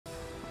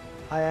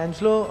Hi,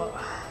 Angelo.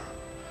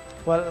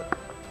 Well,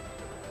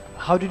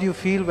 how did you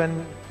feel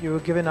when you were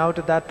given out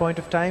at that point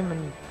of time?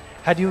 And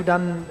had you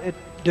done it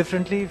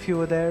differently if you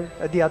were there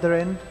at the other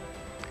end?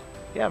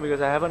 Yeah, because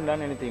I haven't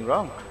done anything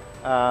wrong.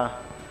 I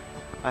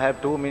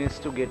have 2 minutes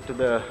to get to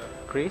the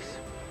crease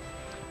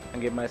and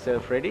get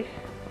myself ready,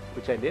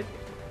 which I did.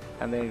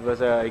 And then it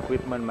was an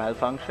equipment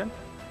malfunction.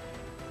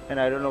 And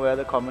I don't know where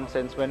the common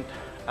sense went,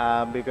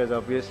 because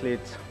obviously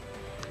it's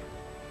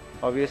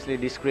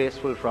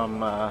disgraceful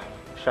from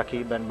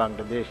Shakib and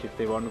Bangladesh. If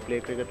they want to play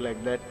cricket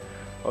like that,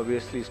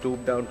 obviously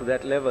stoop down to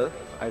that level.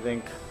 I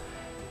think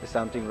there's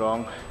something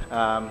wrong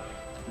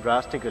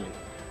drastically,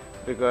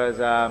 because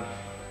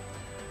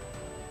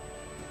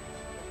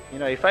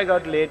if I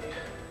got late,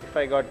 if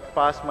I got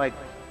past my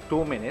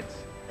 2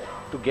 minutes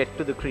to get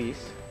to the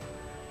crease,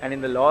 and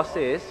in the law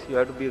says you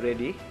have to be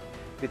ready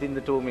within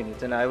the 2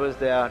 minutes, and I was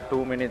there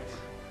 2 minutes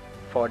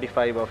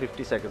 45 or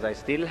 50 seconds. I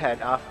still had,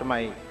 after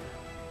my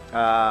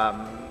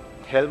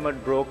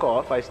helmet broke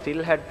off, I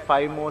still had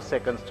 5 more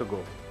seconds to go.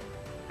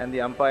 And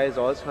the umpires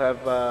also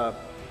have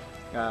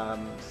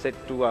said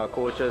to our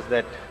coaches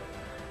that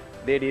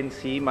they didn't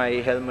see my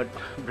helmet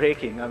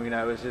breaking. I mean,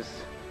 I was just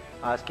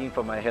asking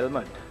for my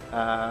helmet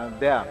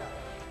there.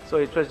 So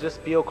it was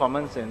just pure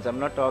common sense. I'm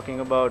not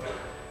talking about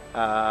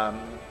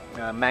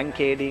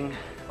mankading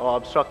or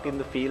obstructing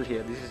the field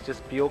here. This is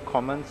just pure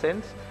common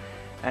sense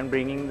and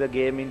bringing the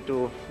game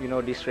into,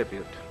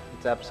 disrepute.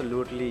 It's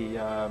absolutely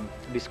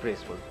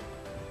disgraceful.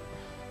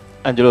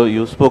 Angelo,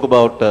 you spoke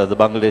about the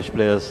Bangladesh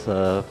players'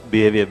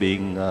 behavior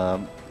being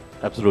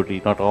absolutely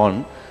not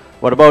on.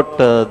 What about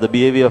the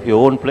behavior of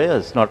your own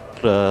players,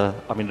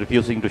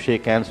 refusing to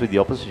shake hands with the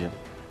opposition?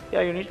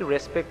 Yeah, you need to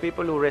respect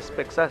people who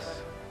respects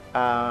us.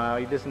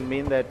 It doesn't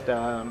mean that,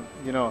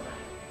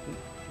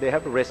 they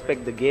have to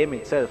respect the game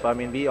itself. I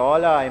mean, we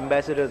all are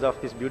ambassadors of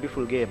this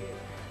beautiful game,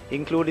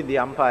 including the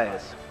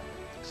umpires.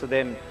 So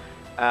then,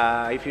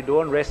 if you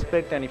don't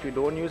respect and if you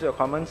don't use your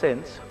common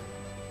sense,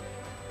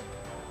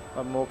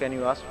 what more can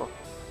you ask for?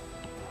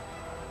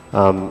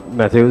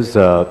 Mathews,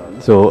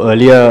 so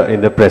earlier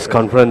in the press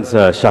conference,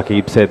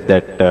 Shakib said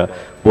that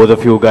both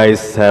of you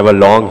guys have a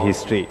long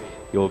history.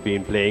 You've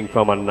been playing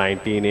from a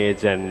 19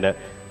 age, and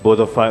both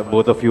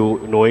of you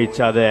know each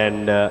other,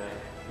 and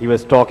he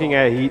was talking,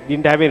 he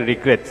didn't have any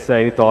regrets.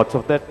 Any thoughts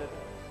of that?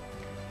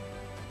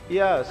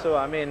 Yeah, so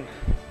I mean,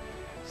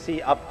 see,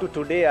 up to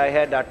today I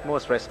had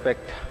utmost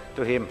respect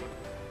to him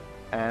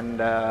and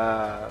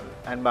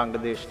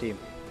Bangladesh team.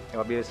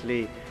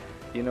 Obviously,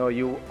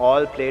 you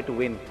all play to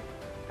win,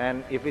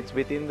 and if it's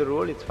within the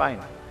rule, it's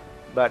fine.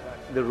 But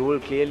the rule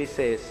clearly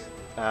says,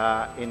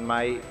 in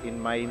my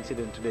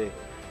incident today,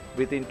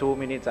 within 2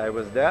 minutes I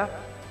was there.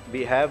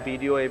 We have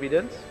video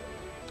evidence.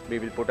 We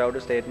will put out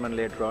a statement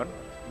later on.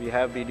 We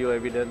have video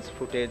evidence,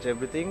 footage,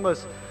 everything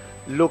was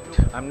looked.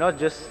 I'm not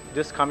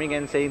just coming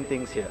and saying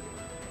things here.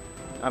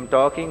 I'm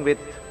talking with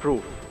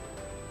proof.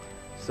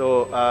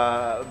 So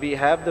we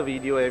have the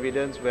video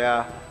evidence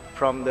where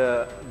from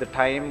the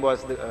time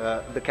was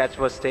the catch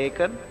was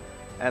taken,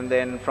 and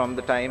then from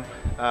the time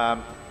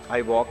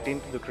I walked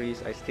into the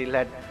crease, I still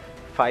had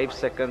 5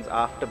 seconds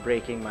after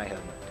breaking my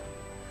helmet.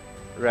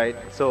 Right?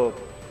 So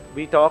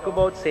we talk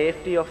about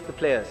safety of the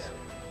players,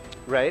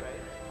 right?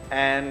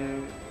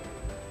 And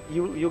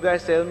you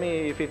guys tell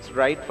me if it's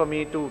right for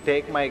me to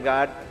take my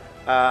guard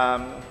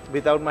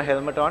without my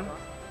helmet on.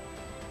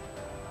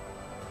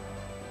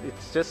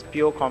 It's just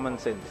pure common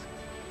sense.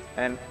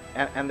 And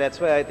that's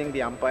why I think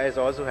the umpires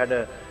also had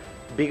a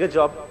bigger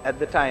job at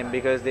the time,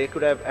 because they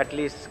could have at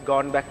least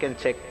gone back and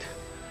checked.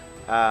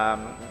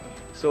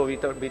 So we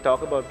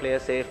talk about player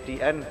safety,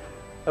 and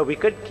a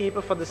wicket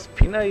keeper for the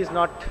spinner is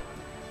not,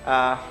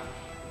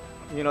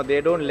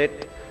 they don't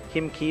let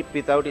him keep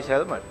without his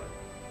helmet.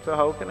 So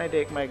how can I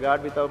take my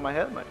guard without my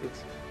helmet?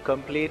 It's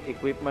complete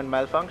equipment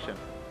malfunction.